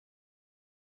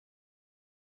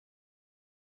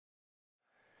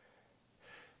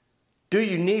Do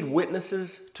you need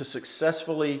witnesses to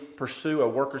successfully pursue a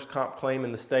workers' comp claim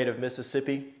in the state of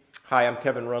Mississippi? Hi, I'm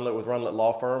Kevin Runlett with Runlett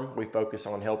Law Firm. We focus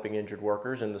on helping injured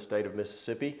workers in the state of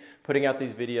Mississippi, putting out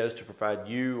these videos to provide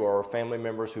you or family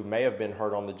members who may have been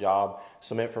hurt on the job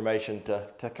some information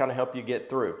to kind of help you get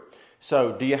through.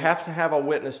 So, do you have to have a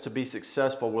witness to be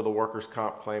successful with a workers'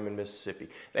 comp claim in Mississippi?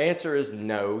 The answer is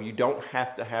no, you don't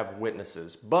have to have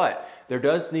witnesses, but there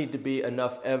does need to be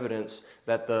enough evidence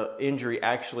that the injury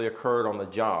actually occurred on the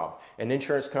job. And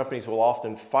insurance companies will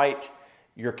often fight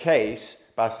your case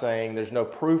by saying there's no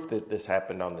proof that this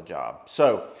happened on the job.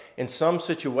 So, in some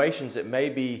situations it may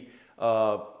be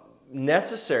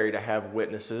necessary to have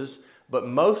witnesses, but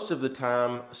most of the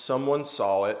time someone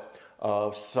saw it,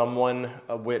 someone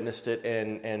witnessed it,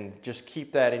 and just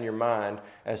keep that in your mind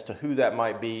as to who that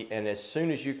might be, and as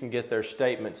soon as you can get their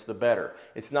statements, the better.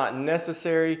 It's not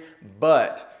necessary,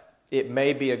 but it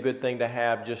may be a good thing to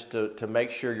have just to make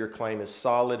sure your claim is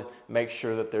solid, make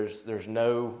sure that there's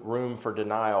no room for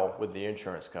denial with the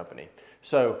insurance company.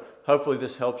 So hopefully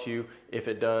this helps you. If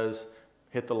it does,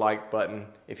 hit the like button.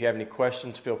 If you have any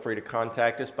questions, feel free to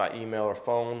contact us by email or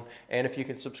phone. And if you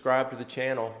can subscribe to the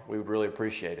channel, we would really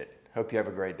appreciate it. Hope you have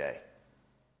a great day.